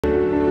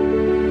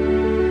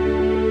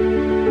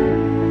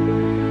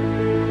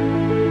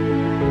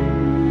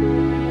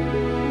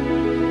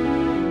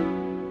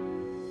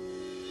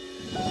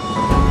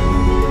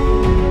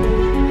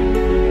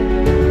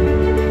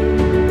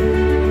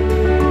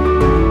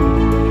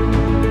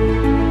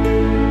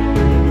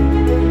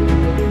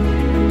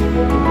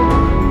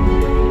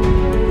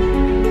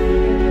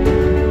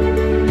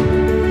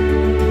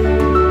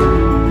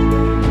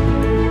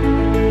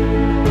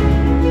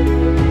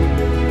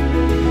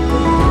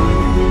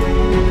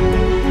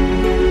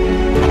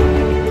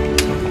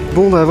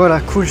Bon bah voilà,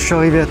 cool, je suis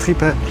arrivé à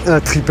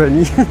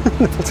Trapani,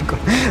 n'importe quoi,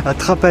 à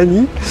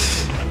Trapani.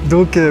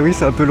 Donc oui,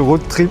 c'est un peu le road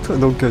trip,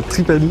 donc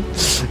Trapani.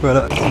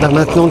 Voilà. Là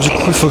maintenant, du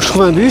coup, il faut que je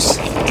trouve un bus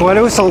pour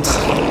aller au centre.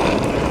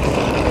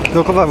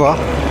 Donc on va voir.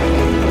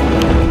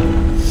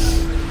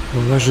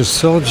 Bon, là, je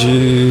sors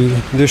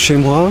de chez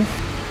moi.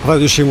 Enfin,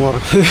 de chez moi,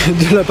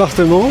 de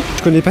l'appartement.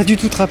 Je connais pas du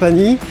tout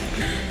Trapani.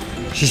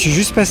 J'y suis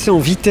juste passé en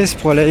vitesse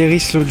pour aller à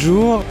Erice l'autre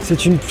jour.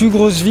 C'est une plus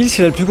grosse ville,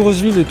 c'est la plus grosse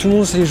ville de tout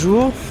mon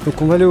séjour.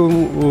 Donc on va aller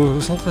au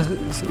centre...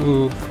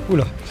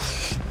 Oula.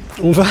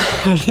 On va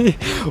aller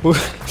au...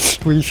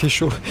 Oui, il fait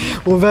chaud.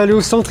 On va aller au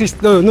centre...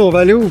 Non, on va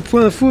aller au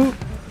point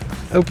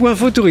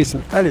info tourisme.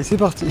 Allez, c'est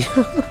parti.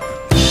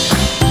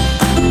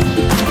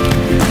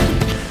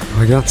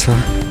 Regarde ça.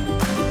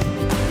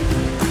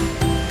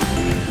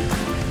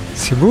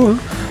 C'est beau, hein?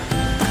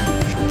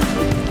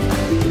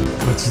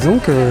 Dis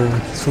donc,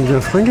 ils sont bien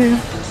fringués. Hein.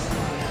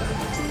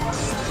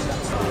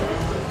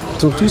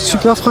 Ils sont tous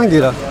super fringués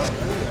là.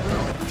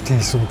 Putain,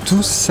 ils sont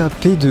tous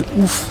sapés de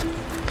ouf.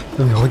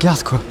 Non mais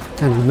regarde quoi.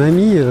 Putain, les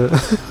mamies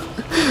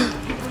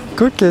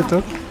coquettes.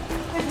 Hein.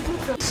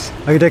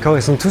 Ah oui d'accord,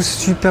 ils sont tous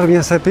super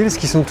bien sapés parce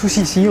qu'ils sont tous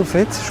ici en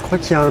fait. Je crois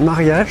qu'il y a un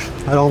mariage.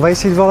 Alors on va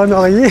essayer de voir la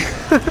mariée.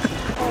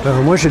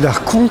 Alors moi j'ai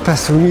l'air con de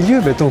passer au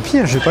milieu. Bah tant pis,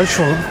 j'ai pas le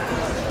choix. Hein.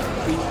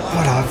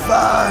 Oh la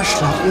vache,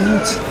 la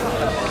honte.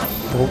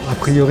 Bon, a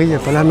priori, il n'y a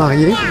pas la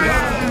mariée.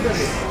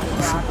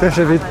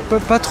 J'avais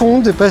pas trop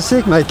honte de passer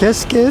avec ma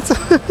casquette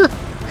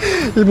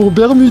et mon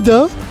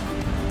Bermuda.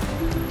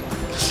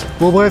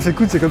 Bon bref,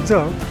 écoute, c'est comme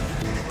ça. Hein.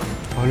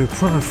 Alors, le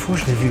point info,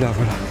 je l'ai vu là,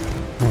 voilà.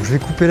 Bon, je vais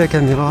couper la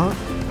caméra.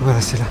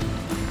 Voilà, c'est là.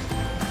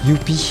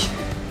 Youpi.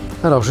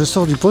 Alors, je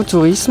sors du point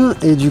tourisme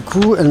et du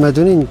coup, elle m'a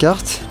donné une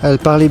carte. Elle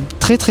parlait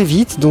très très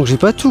vite, donc j'ai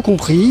pas tout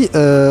compris.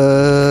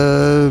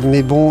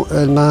 Mais bon,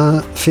 elle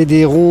m'a fait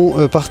des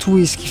ronds partout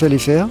et ce qu'il fallait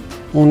faire.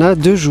 On a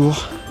 2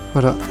 jours.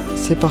 Voilà,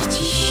 c'est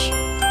parti.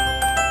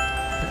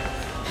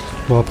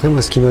 Bon après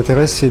moi ce qui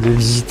m'intéresse c'est de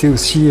visiter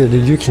aussi les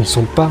lieux qui ne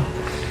sont pas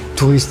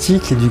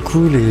touristiques et du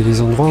coup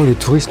les endroits où les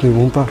touristes ne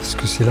vont pas parce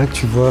que c'est là que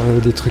tu vois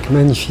des trucs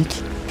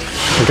magnifiques.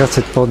 Regarde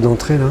cette porte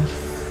d'entrée là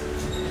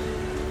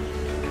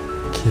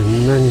qui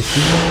est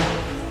magnifique.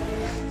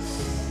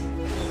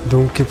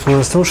 Donc pour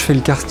l'instant je fais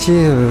le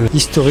quartier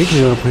historique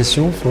j'ai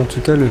l'impression, enfin, en tout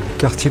cas le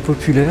quartier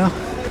populaire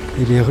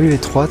et les rues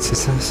étroites, c'est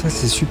ça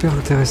c'est super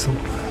intéressant.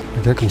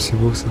 Regarde comme c'est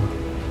beau ça,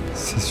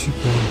 c'est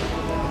super.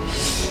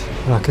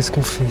 Alors qu'est-ce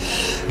qu'on fait?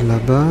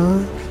 Là-bas,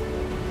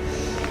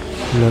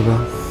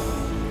 là-bas.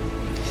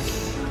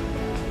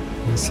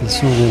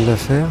 Celle-ci on vient de la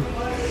faire.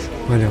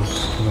 Bon, allez,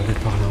 on va aller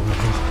par là, on va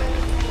voir.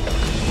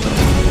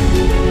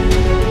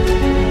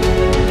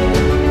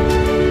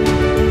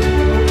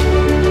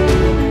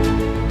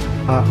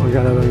 Ah,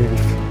 regarde là-bas, il y a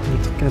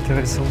des trucs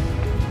intéressants.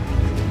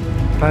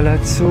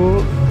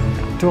 Palazzo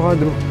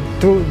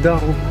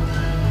Todaro.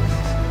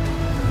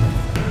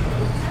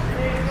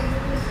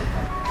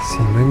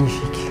 C'est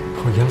magnifique,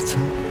 regarde ça.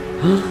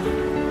 Hein,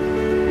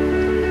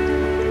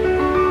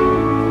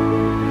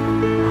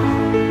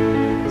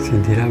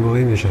 c'est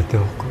délabré mais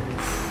j'adore quoi.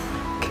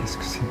 Qu'est-ce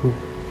que c'est beau.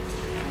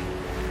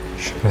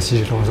 Je sais pas si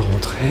j'ai le droit de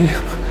rentrer.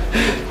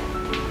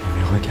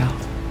 Mais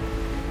regarde.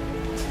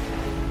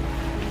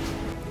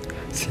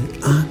 C'est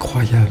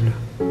incroyable.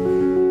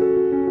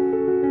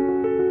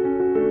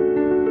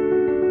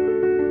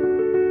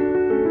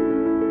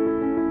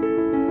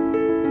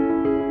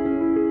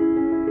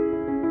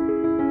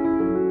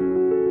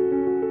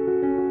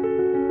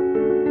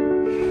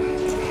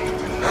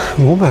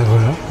 Bon bah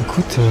voilà,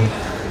 écoute,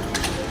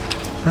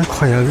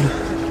 incroyable.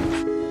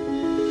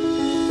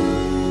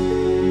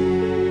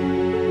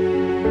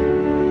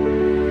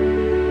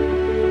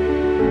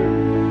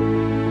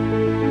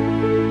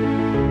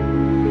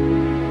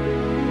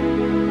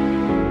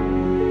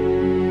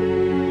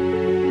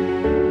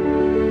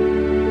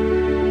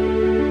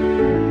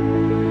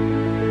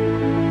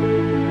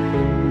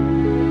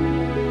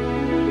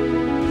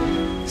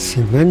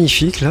 C'est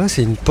magnifique là,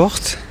 c'est une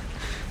porte.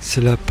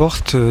 C'est la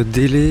porte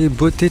delle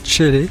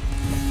Botticelle.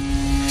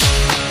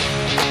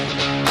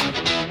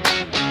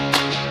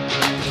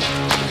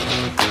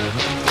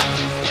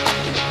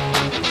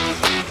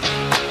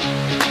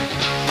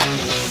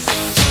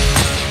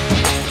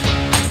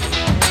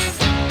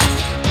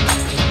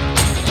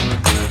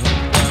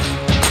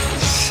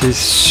 C'est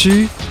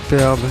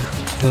superbe.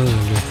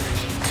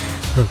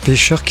 Un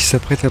pêcheur qui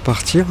s'apprête à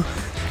partir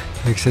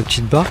avec sa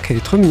petite barque, elle est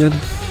trop mignonne.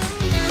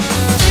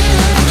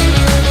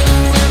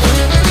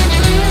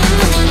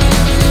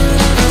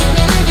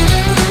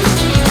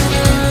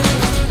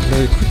 Bah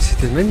écoute,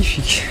 c'était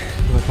magnifique.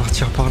 On va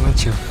partir par là,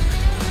 tiens.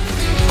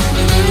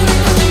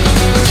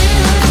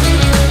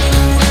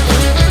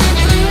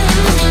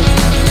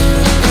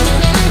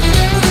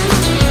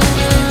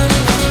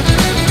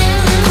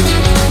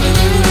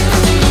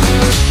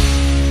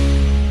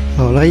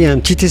 Alors là, il y a un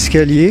petit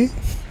escalier.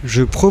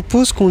 Je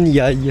propose qu'on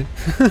y aille.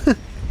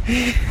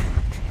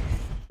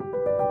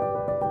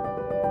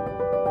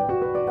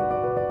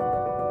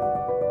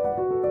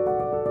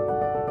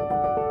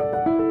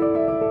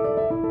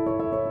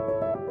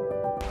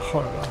 Oh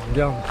là là,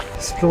 regarde,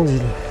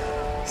 splendide.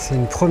 C'est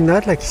une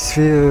promenade là qui se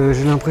fait,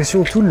 j'ai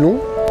l'impression, tout le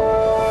long.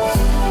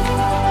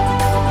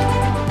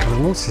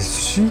 Vraiment, c'est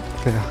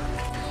super.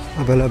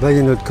 Ah bah là-bas, il y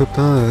a notre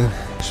copain,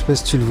 je sais pas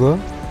si tu le vois,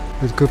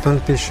 notre copain le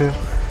pêcheur.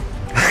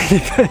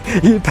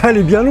 il est pas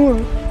allé bien loin.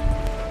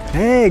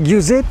 Hey,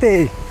 Giuseppe!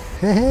 Hey,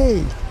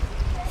 hey!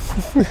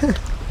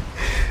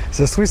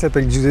 Ça se trouve, il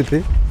s'appelle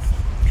Giuseppe.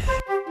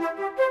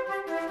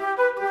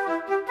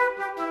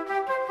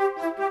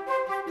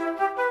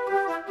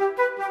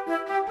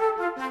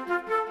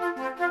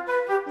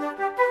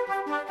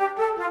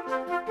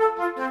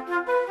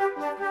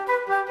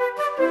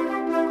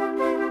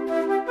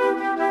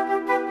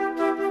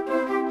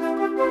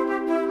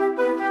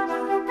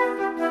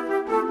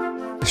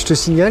 Je te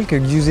signale que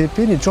Giuseppe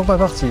n'est toujours pas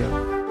parti.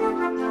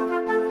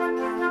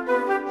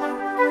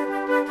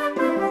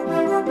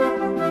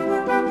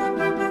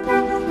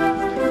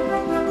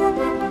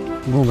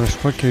 Bon bah je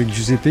crois que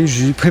Giuseppe,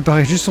 je lui ai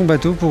préparé juste son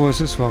bateau pour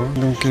ce soir.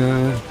 Donc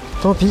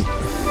tant pis.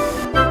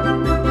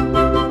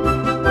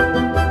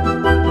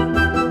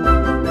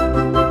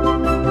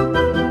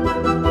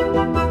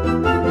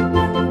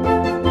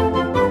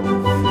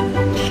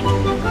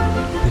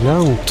 Et là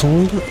on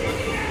tombe.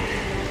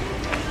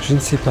 Je ne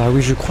sais pas,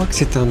 oui je crois que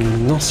c'est un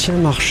ancien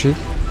marché.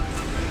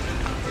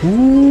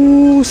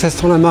 Ouh, ça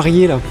sent la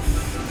mariée là.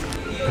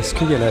 Parce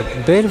qu'il y a la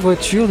belle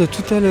voiture de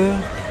tout à l'heure,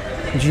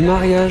 du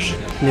mariage.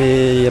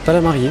 Mais il n'y a pas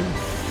la mariée.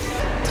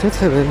 Très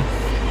très belle.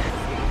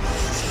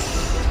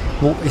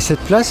 Bon, et cette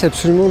place est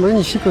absolument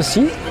magnifique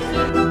aussi.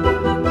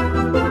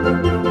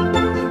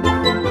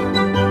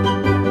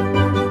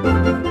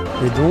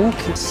 Et donc,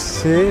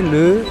 c'est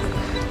le...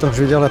 Attends,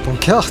 je vais lire la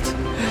pancarte.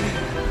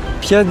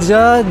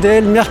 Piazza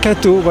del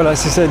Mercato, voilà,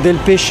 c'est ça, del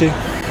Pesce.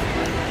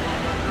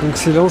 Donc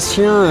c'est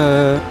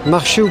l'ancien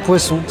marché aux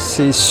poissons.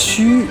 C'est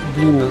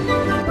sublime.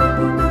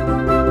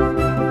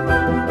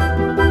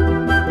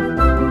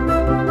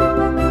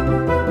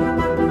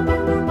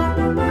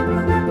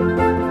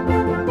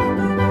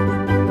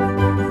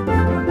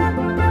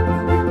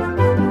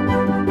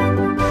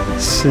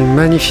 C'est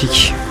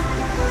magnifique.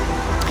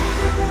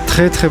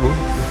 Très très beau.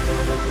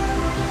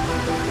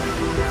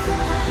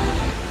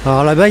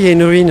 Alors là-bas, il y a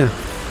une ruine.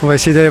 On va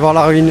essayer d'aller voir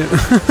la ruine.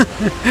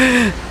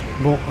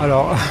 Bon,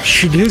 alors, je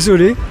suis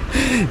désolé,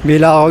 mais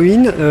la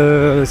ruine,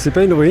 c'est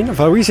pas une ruine.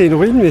 Enfin oui, c'est une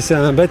ruine, mais c'est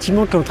un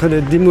bâtiment qui est en train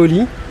d'être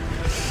démoli.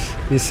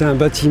 Et c'est un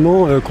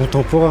bâtiment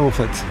contemporain en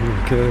fait.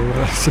 Donc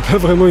voilà, c'est pas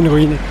vraiment une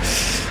ruine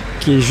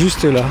qui est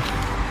juste là.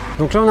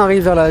 Donc là, on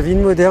arrive vers la ville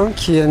moderne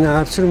qui n'a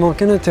absolument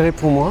aucun intérêt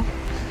pour moi.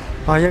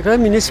 Alors il y a quand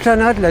même une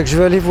esplanade là que je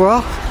vais aller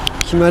voir,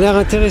 qui m'a l'air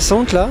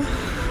intéressante là.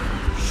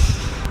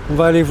 On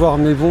va aller voir,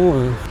 mais bon,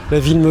 la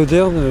ville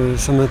moderne,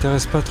 ça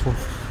m'intéresse pas trop.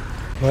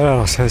 Voilà,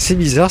 alors c'est assez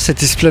bizarre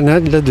cette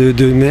esplanade là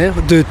de mer,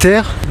 de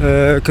terre,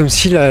 comme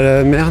si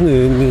la mer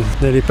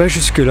n'allait pas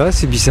jusque là,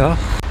 c'est bizarre.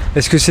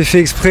 Est-ce que c'est fait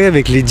exprès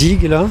avec les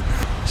digues là?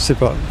 Je sais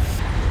pas.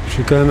 Je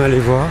vais quand même aller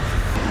voir.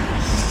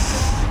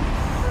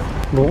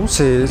 Bon,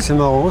 c'est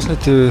marrant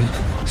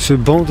ce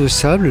banc de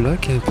sable là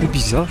qui est un peu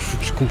bizarre.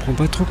 Je comprends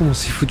pas trop comment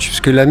c'est foutu,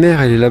 parce que la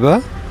mer elle est là-bas.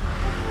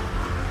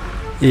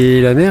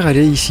 Et la mer elle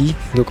est ici,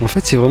 donc en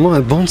fait c'est vraiment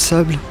un banc de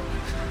sable.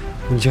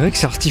 On dirait que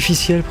c'est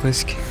artificiel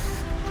presque.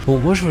 Bon,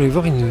 moi je voulais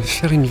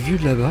faire une vue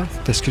de là-bas,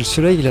 parce que le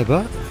soleil est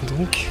là-bas,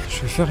 donc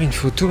je vais faire une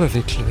photo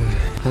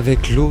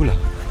avec l'eau là.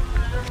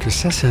 Parce que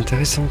ça c'est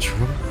intéressant, tu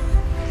vois.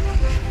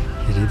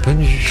 Il y a des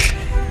bonnes vues.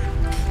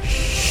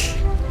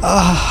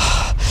 Ah,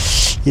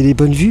 il y a des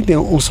bonnes vues, mais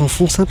on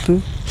s'enfonce un peu.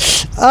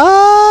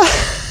 Ah,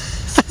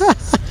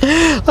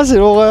 ah c'est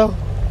l'horreur.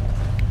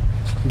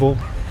 Bon.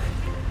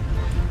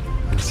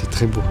 C'est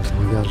très beau,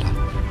 regarde là.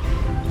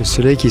 Le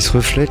soleil qui se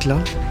reflète là.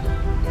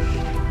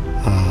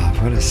 Ah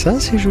voilà, ça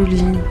c'est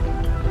joli.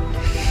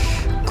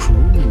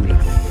 Cool.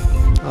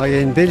 Alors il y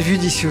a une belle vue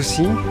d'ici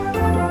aussi.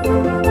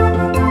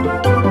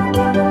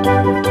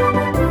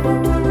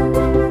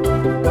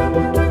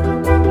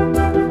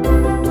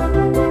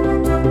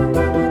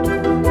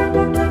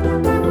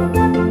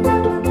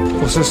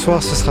 Pour ce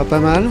soir ce sera pas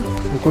mal.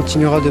 On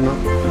continuera demain.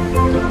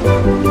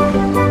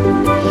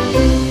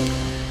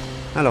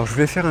 Alors je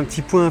voulais faire un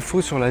petit point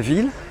info sur la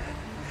ville.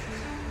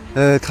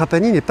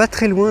 Trapani n'est pas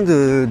très loin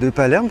de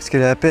Palerme, parce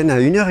qu'elle est à peine à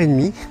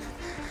 1h30.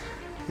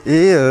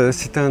 Et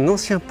c'est un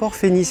ancien port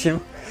phénicien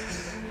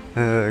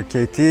qui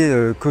a été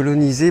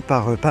colonisé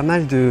par pas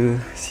mal de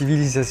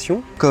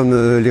civilisations,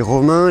 comme les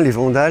Romains, les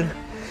Vandales,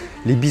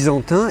 les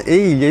Byzantins,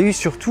 et il y a eu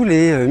surtout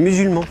les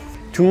musulmans.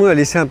 Tout le monde a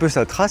laissé un peu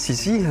sa trace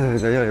ici.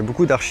 D'ailleurs, il y a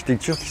beaucoup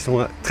d'architectures qui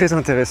sont très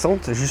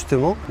intéressantes,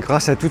 justement,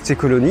 grâce à toutes ces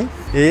colonies.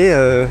 Et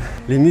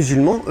les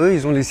musulmans, eux,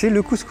 ils ont laissé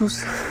le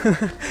couscous.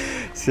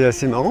 C'est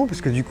assez marrant,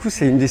 parce que du coup,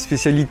 c'est une des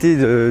spécialités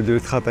de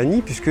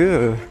Trapani, puisque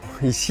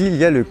ici, il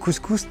y a le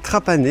couscous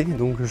trapanais.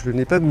 Donc, je ne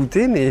l'ai pas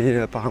goûté, mais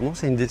apparemment,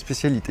 c'est une des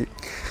spécialités.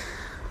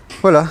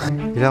 Voilà.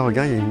 Et là,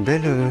 regarde, il y a une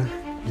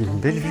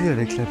belle vue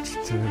avec la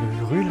petite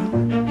rue, là.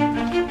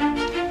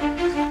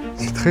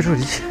 C'est très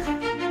joli.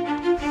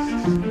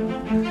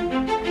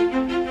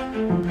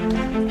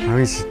 Ah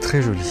oui, c'est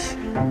très joli.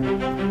 On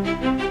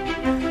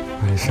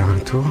va aller faire un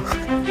tour.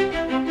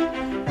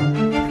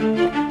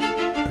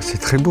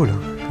 très beau là,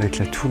 avec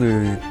la tour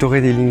de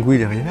Torre dei Linguis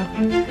derrière.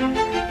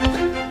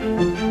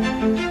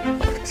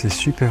 C'est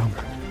superbe.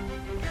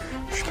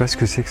 Je sais pas ce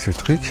que c'est que ce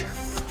truc.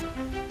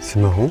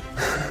 C'est marrant.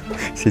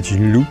 C'est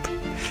une loupe.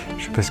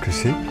 Je sais pas ce que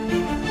c'est.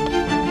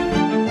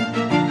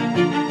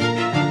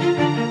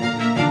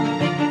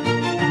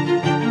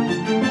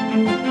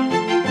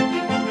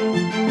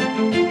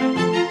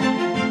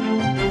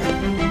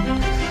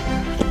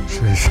 Je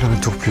vais faire un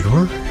tour plus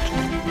loin.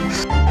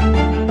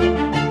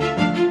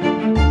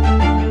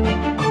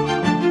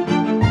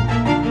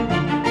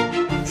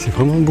 C'est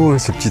vraiment beau hein,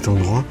 ce petit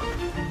endroit.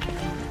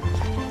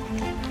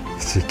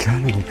 C'est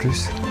calme en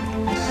plus.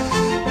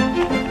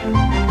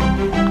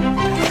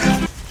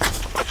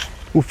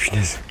 Oh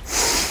punaise.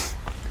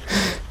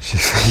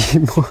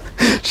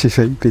 J'ai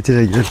failli péter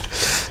la gueule.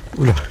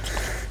 Oula.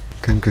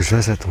 Quand même que je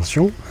fasse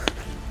attention.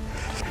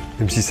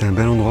 Même si c'est un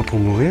bel endroit pour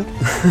mourir.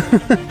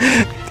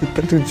 Peut-être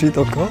pas tout de suite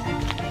encore.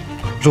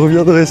 Je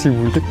reviendrai si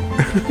vous voulez.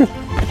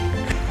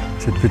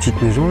 Cette petite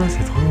maison là,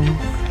 c'est trop mignon.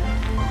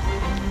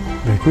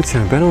 Bah écoute, c'est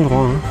un bel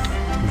endroit. Hein.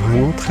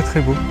 Vraiment très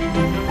très beau.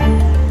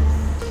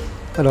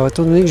 Alors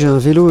étant donné que j'ai un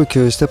vélo et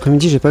que cet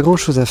après-midi j'ai pas grand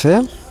chose à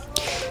faire,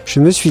 je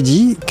me suis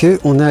dit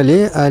qu'on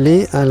allait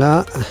aller à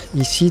la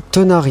ici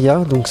Tonaria,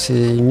 donc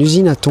c'est une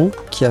usine à thon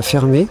qui a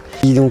fermé.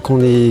 Et donc on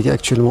est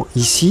actuellement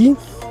ici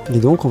et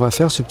donc on va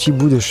faire ce petit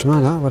bout de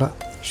chemin là, voilà,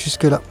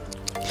 jusque là.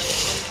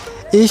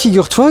 Et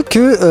figure-toi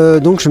que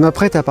donc je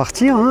m'apprête à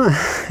partir hein,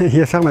 et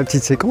à faire ma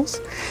petite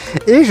séquence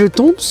et je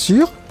tombe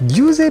sur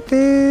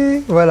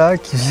Giuseppe, voilà,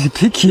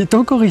 Giuseppe qui est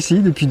encore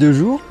ici depuis 2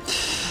 jours.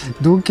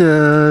 Donc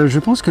je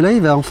pense que là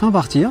il va enfin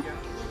partir.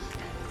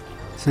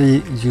 Ça y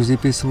est,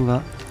 Giuseppe s'en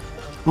va.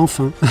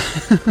 Enfin,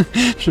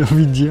 j'ai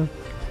envie de dire.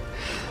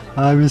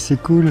 Ah mais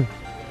c'est cool.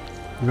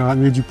 Il va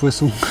ramener du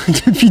poisson.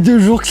 Depuis 2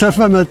 jours que sa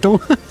femme attend.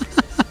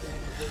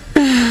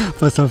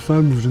 Enfin sa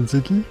femme ou je ne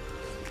sais qui.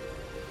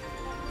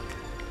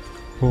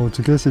 Bon en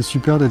tout cas c'est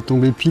super d'être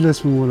tombé pile à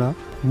ce moment-là.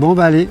 Bon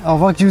bah allez, au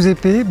revoir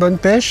Giuseppe, bonne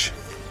pêche.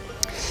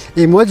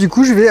 Et moi du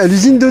coup je vais à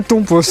l'usine de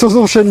thon pour sans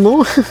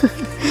enchaînement.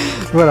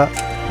 Voilà.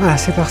 Voilà,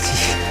 c'est parti.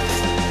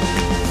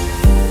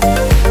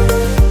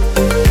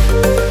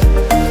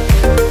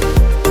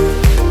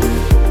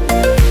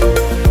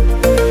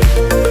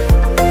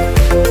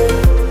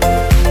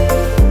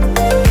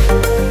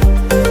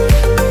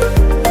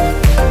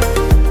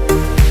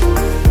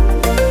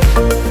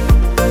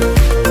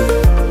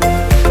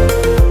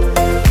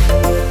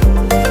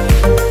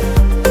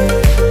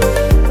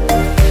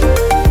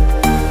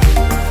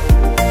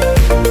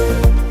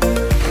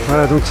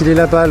 Voilà, donc il est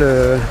là-bas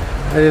le...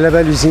 Elle est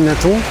là-bas l'usine à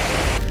thon.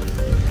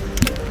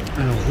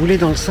 Alors rouler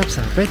dans le sable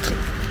ça va être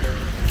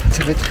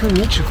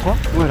humide je crois.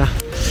 Voilà.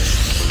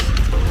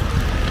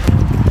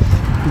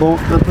 Bon,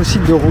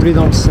 impossible de rouler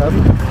dans le sable.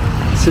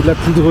 C'est de la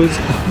poudreuse.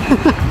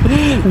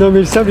 Non mais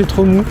le sable est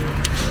trop mou.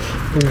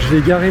 Donc je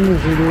vais garer mon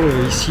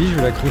vélo ici, je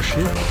vais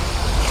l'accrocher.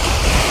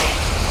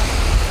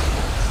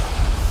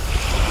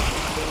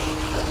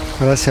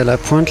 Voilà, c'est à la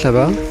pointe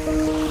là-bas.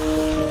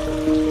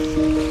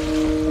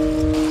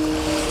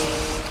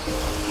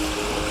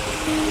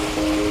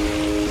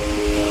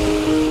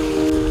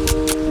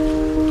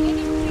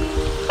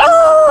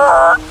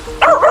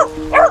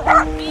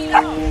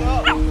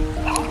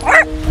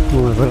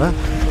 Bon ben voilà,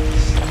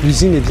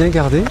 l'usine est bien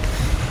gardée.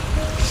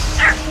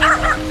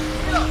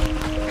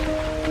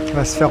 On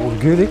va se faire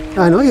engueuler.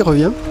 Ah non, il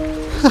revient.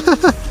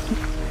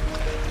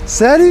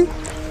 Salut!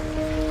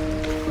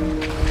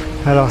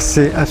 Alors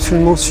c'est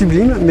absolument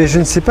sublime, mais je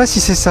ne sais pas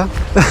si c'est ça.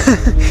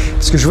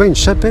 Parce que je vois une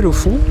chapelle au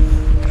fond,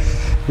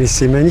 mais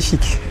c'est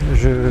magnifique.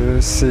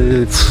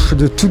 C'est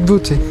de toute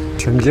beauté.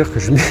 Tu vas me dire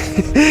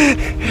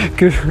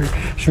que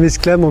je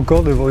m'exclame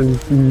encore devant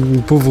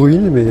une pauvre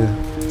ruine, mais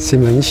c'est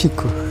magnifique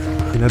quoi.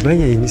 Là-bas,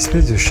 il y a une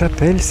espèce de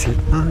chapelle, c'est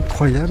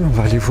incroyable, on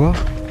va aller voir.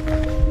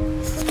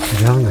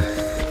 Regarde,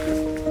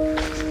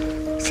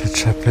 cette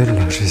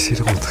chapelle-là, je vais essayer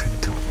de rentrer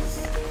dedans.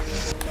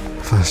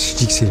 Enfin, je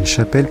dis que c'est une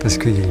chapelle parce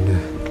qu'il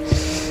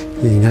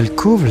y a une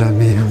alcôve là,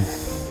 mais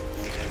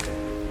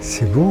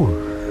c'est beau,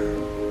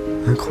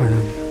 incroyable.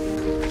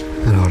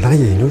 Alors là,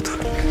 il y a une autre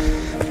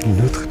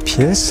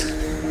pièce.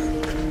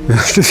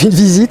 Je te fais une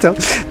visite, hein.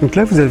 Donc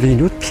là, vous avez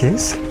une autre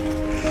pièce,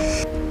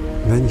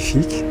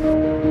 magnifique.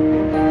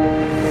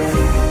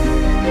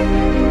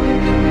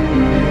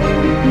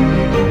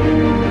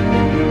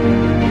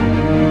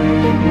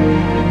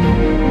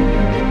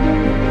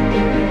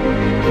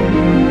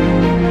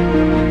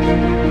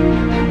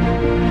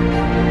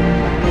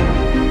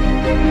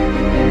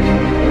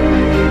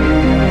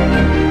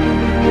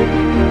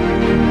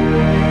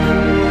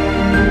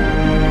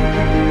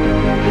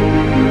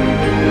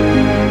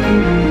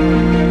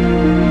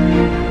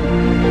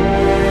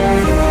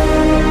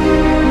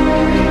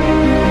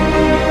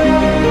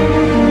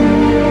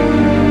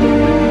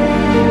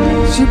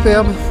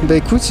 Superbe, bah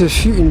écoute, ce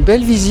fut une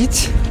belle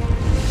visite.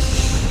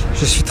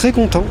 Je suis très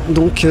content,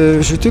 donc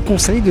je te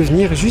conseille de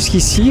venir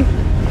jusqu'ici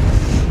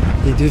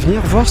et de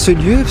venir voir ce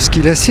lieu parce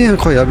qu'il est assez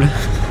incroyable.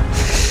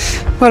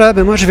 Voilà,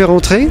 ben moi je vais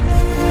rentrer.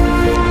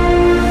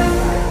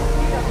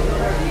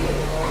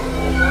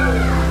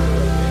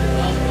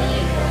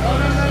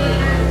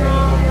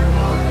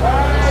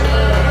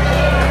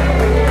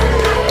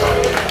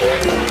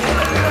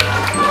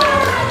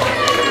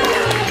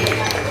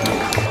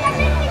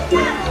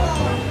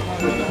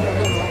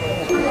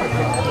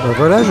 Ben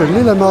voilà, je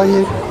l'ai la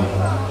mariée.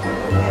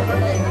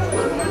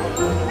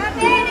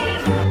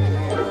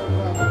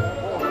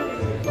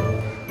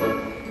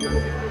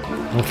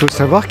 Il faut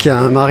savoir qu'il y a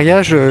un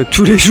mariage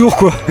tous les jours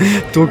quoi.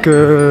 Donc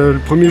le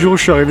premier jour où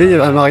je suis arrivé, il y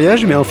avait un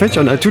mariage, mais en fait il y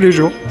en a tous les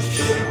jours.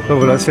 Ben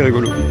voilà, c'est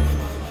rigolo.